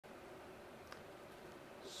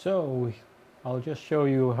So I'll just show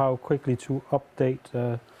you how quickly to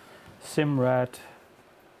update Simrad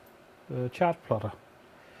chart plotter.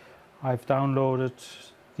 I've downloaded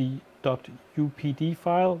the .upd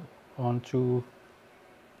file onto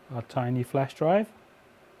a tiny flash drive.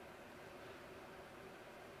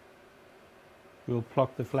 We'll plug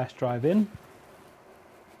the flash drive in.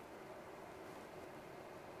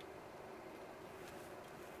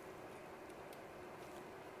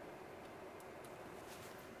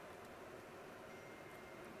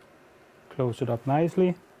 Close it up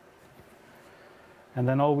nicely. And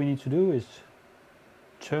then all we need to do is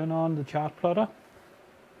turn on the chart plotter.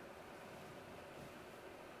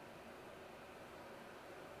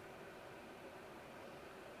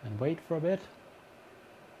 And wait for a bit.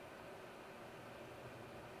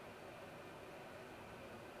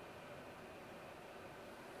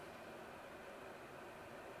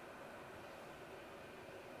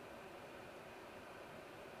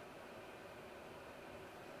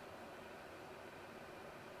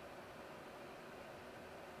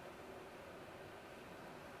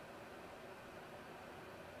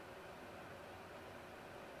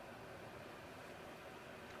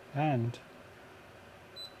 And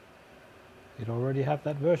it already have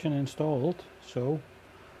that version installed, so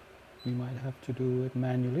we might have to do it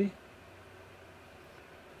manually.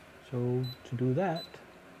 So to do that,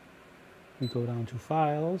 we go down to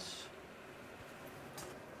Files,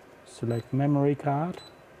 select Memory Card,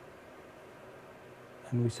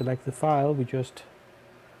 and we select the file we just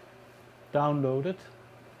downloaded,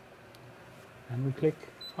 and we click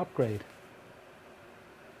Upgrade.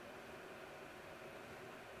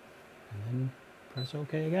 And then press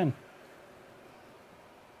OK again.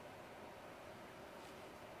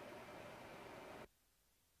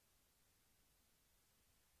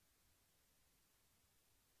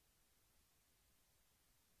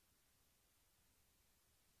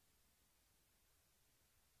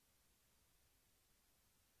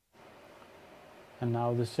 And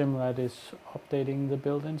now the Simrad is updating the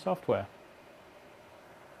built-in software.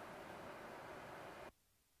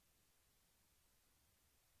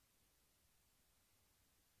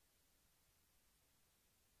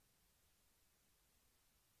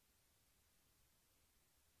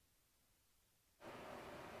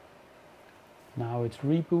 Now it's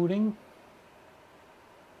rebooting.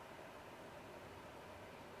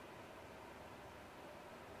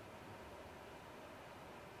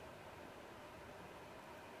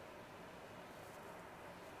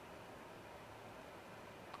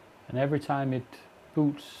 And every time it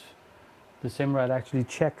boots, the Simrad actually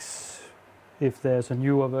checks if there's a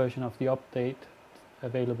newer version of the update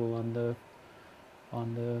available on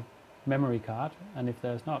the memory card, and if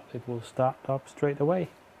there's not, it will start up straight away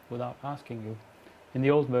without asking you. In the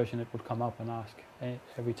old version it would come up and ask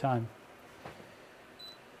every time.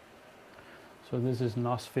 So this is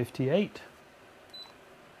NSO 58,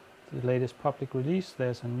 the latest public release.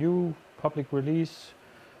 There's a new public release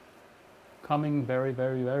coming very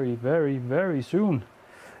soon,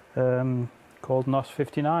 called NSO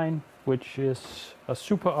 59, which is a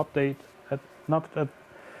super update, not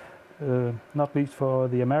least for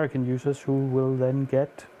the American users, who will then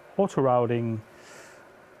get auto routing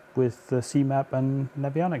with the CMAP and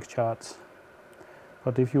Navionics charts.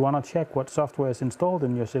 But if you want to check what software is installed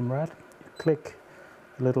in your Simrad, you click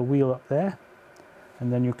the little wheel up there,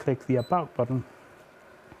 and then you click the About button.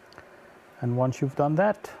 And once you've done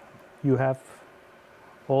that, you have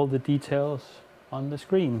all the details on the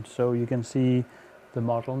screen. So you can see the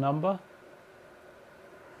model number,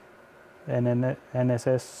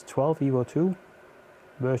 NSS 12 Evo 2,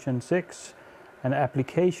 version 6, and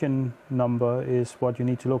application number is what you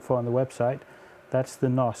need to look for on the website. That's the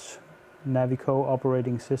NOS, Navico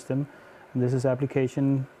operating system. And this is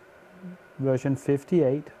application version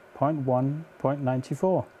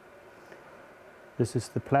 58.1.94. This is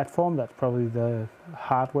the platform, that's probably the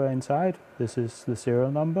hardware inside. This is the serial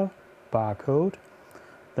number, barcode.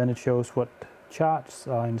 Then it shows what charts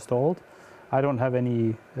are installed. I don't have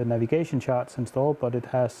any navigation charts installed, but it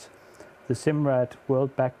has the Simrad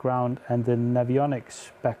world background and the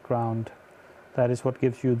Navionics background. That is what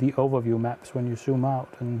gives you the overview maps when you zoom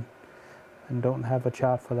out and don't have a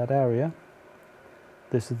chart for that area.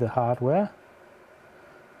 This is the hardware.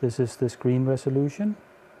 This is the screen resolution.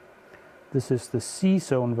 This is the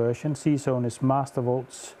C-Zone version. C-Zone is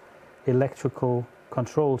Mastervolt's electrical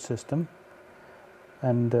control system.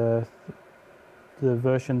 And the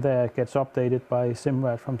version there gets updated by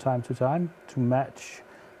Simrad from time to time to match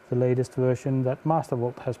the latest version that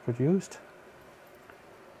Mastervolt has produced.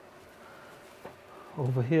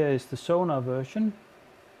 Over here is the Sonar version.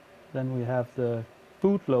 Then we have the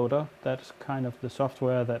bootloader, that's kind of the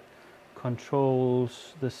software that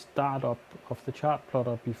controls the startup of the chart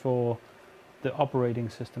plotter before the operating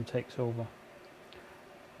system takes over.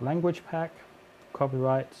 Language pack,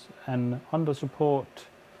 copyrights, and under support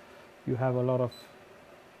you have a lot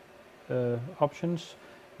of options.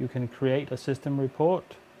 You can create a system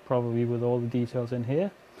report, probably with all the details in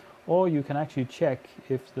here, or you can actually check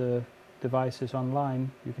if the device is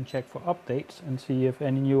online. You can check for updates and see if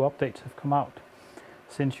any new updates have come out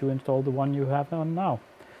since you installed the one you have on now.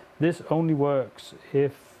 This only works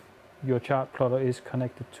if your chart plotter is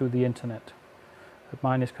connected to the internet.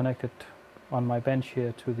 Mine is connected on my bench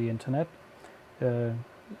here to the internet.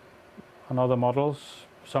 On other models,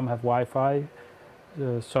 some have Wi-Fi,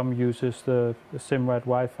 some uses the Simrad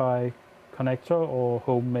Wi-Fi connector or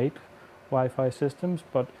homemade Wi-Fi systems,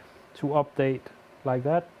 but to update like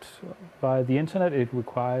that via the internet, it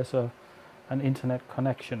requires an internet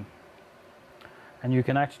connection. And you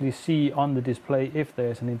can actually see on the display if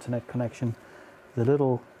there's an internet connection, the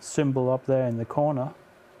little symbol up there in the corner.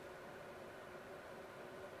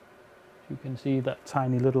 You can see that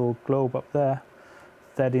tiny little globe up there.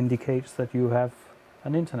 That indicates that you have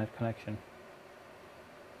an internet connection.